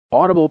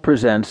Audible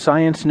presents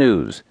Science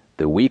News,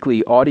 the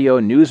weekly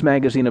audio news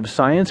magazine of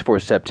science for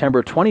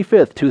September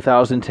 25th,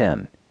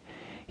 2010.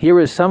 Here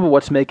is some of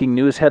what's making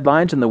news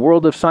headlines in the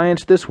world of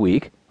science this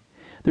week.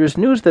 There's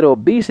news that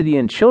obesity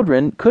in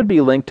children could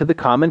be linked to the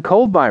common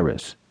cold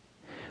virus.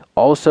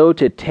 Also,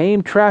 to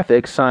tame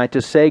traffic,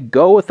 scientists say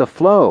go with the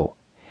flow.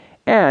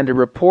 And a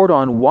report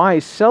on why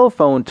cell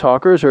phone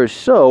talkers are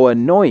so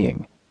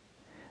annoying.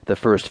 The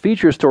first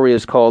feature story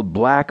is called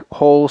Black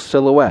Hole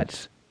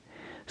Silhouettes.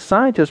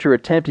 Scientists are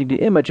attempting to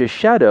image a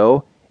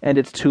shadow and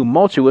its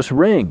tumultuous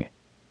ring.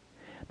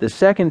 The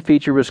second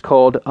feature is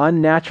called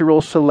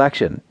Unnatural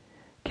Selection.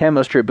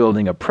 Chemists are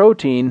building a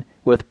protein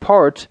with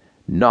parts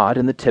not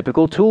in the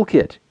typical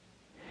toolkit.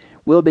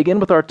 We'll begin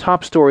with our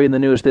top story in the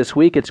news this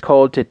week. It's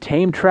called To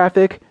Tame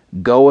Traffic,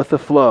 Go with the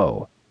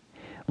Flow.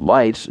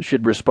 Lights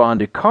should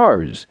respond to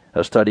cars,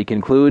 a study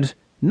concludes,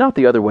 not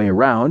the other way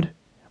around.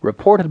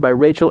 Reported by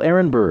Rachel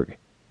Ehrenberg.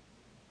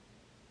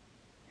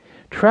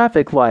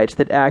 Traffic lights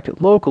that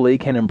act locally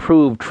can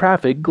improve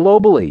traffic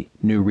globally,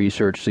 new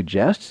research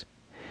suggests.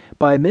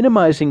 By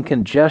minimizing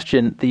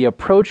congestion, the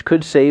approach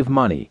could save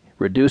money,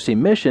 reduce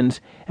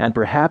emissions, and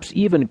perhaps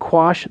even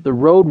quash the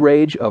road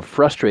rage of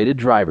frustrated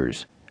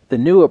drivers. The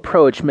new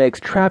approach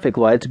makes traffic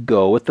lights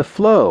go with the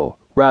flow,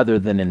 rather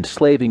than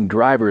enslaving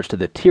drivers to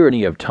the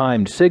tyranny of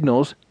timed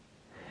signals.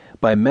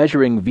 By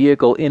measuring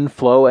vehicle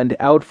inflow and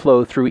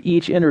outflow through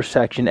each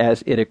intersection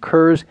as it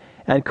occurs,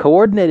 and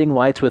coordinating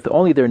lights with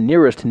only their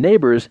nearest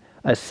neighbors,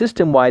 a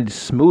system-wide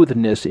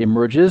smoothness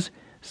emerges,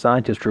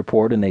 scientists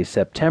report in a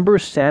September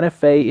Santa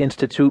Fe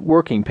Institute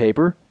working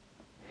paper.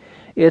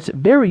 It's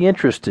very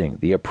interesting.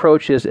 The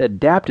approach is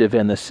adaptive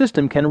and the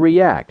system can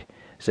react,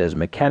 says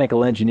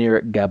mechanical engineer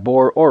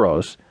Gabor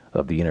Oros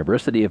of the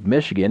University of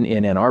Michigan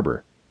in Ann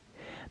Arbor.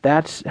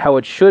 That's how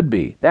it should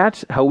be.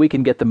 That's how we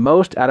can get the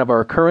most out of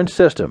our current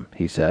system,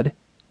 he said.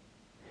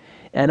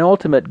 An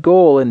ultimate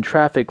goal in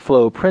traffic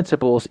flow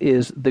principles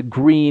is the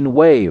green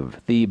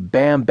wave, the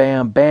bam,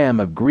 bam,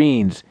 bam of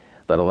greens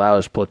that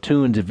allows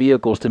platoons of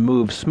vehicles to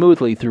move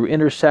smoothly through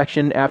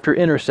intersection after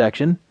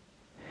intersection.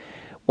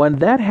 When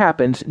that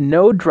happens,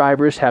 no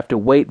drivers have to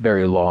wait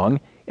very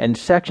long, and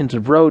sections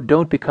of road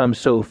don't become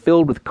so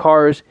filled with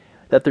cars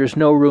that there's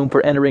no room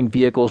for entering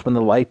vehicles when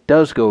the light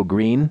does go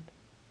green.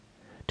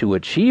 To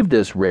achieve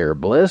this rare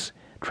bliss,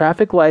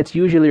 traffic lights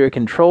usually are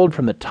controlled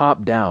from the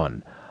top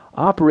down,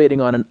 operating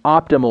on an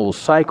optimal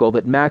cycle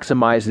that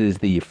maximizes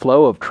the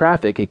flow of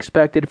traffic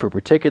expected for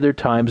particular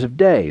times of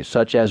day,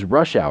 such as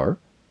rush hour.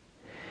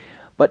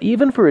 But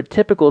even for a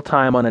typical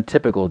time on a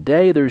typical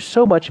day, there's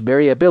so much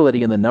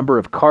variability in the number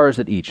of cars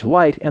at each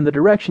light and the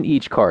direction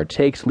each car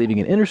takes leaving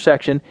an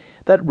intersection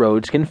that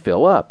roads can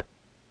fill up.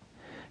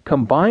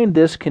 Combine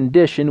this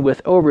condition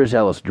with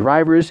overzealous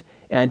drivers,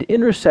 and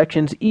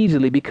intersections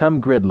easily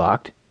become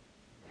gridlocked.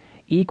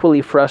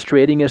 Equally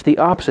frustrating is the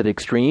opposite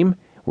extreme,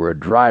 where a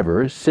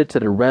driver sits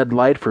at a red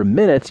light for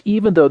minutes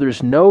even though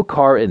there's no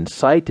car in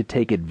sight to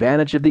take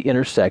advantage of the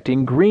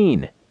intersecting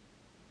green.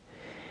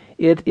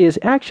 It is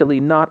actually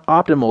not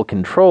optimal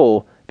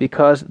control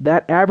because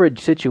that average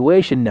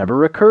situation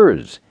never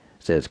occurs,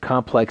 says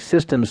complex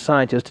systems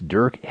scientist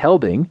Dirk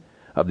Helbing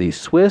of the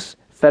Swiss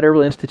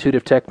Federal Institute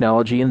of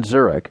Technology in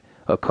Zurich,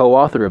 a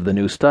co-author of the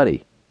new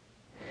study.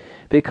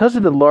 Because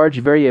of the large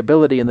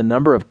variability in the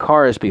number of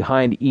cars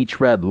behind each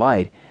red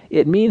light,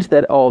 it means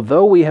that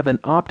although we have an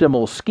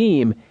optimal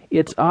scheme,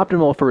 it's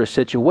optimal for a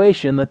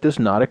situation that does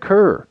not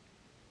occur.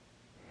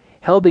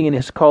 Helbing and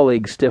his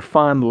colleague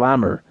Stefan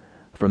Lammer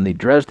from the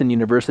Dresden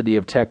University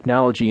of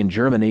Technology in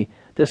Germany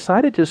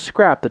decided to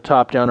scrap the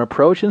top-down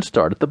approach and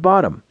start at the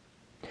bottom.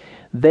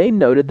 They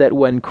noted that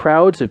when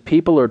crowds of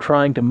people are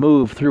trying to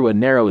move through a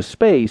narrow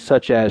space,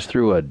 such as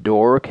through a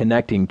door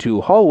connecting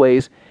two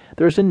hallways,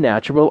 there's a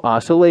natural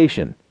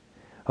oscillation.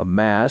 A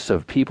mass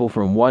of people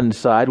from one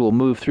side will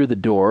move through the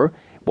door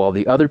while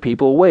the other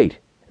people wait.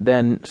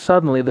 Then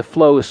suddenly the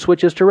flow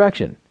switches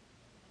direction.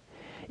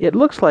 It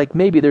looks like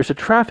maybe there's a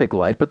traffic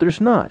light, but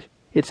there's not.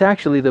 It's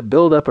actually the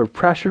buildup of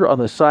pressure on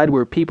the side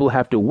where people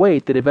have to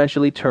wait that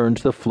eventually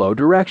turns the flow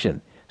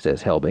direction,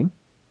 says Helbing.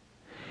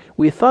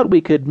 We thought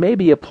we could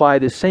maybe apply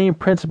the same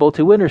principle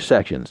to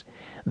intersections.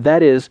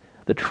 That is,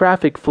 the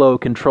traffic flow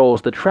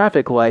controls the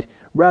traffic light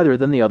rather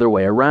than the other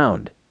way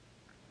around.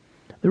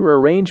 Their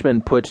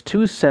arrangement puts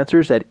two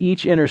sensors at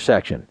each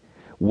intersection.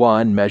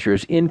 One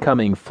measures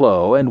incoming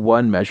flow and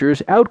one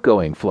measures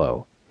outgoing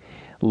flow.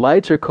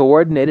 Lights are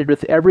coordinated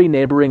with every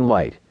neighboring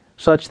light,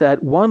 such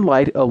that one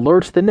light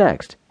alerts the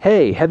next,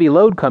 "Hey, heavy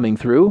load coming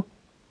through."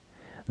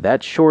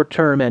 That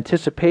short-term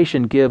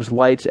anticipation gives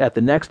lights at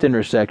the next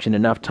intersection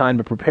enough time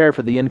to prepare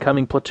for the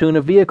incoming platoon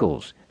of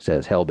vehicles,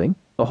 says Helbing.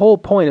 The whole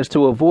point is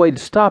to avoid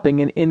stopping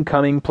an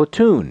incoming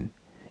platoon.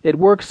 It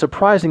works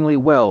surprisingly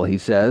well, he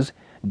says.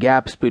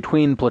 Gaps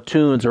between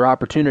platoons are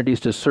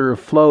opportunities to serve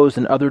flows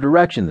in other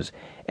directions,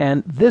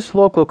 and this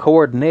local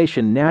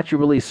coordination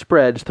naturally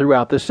spreads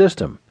throughout the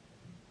system.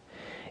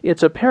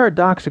 It's a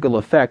paradoxical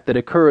effect that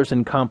occurs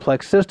in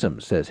complex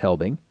systems, says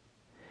Helbing.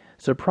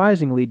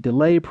 Surprisingly,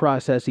 delay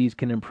processes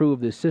can improve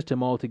the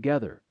system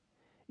altogether.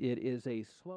 It is a slow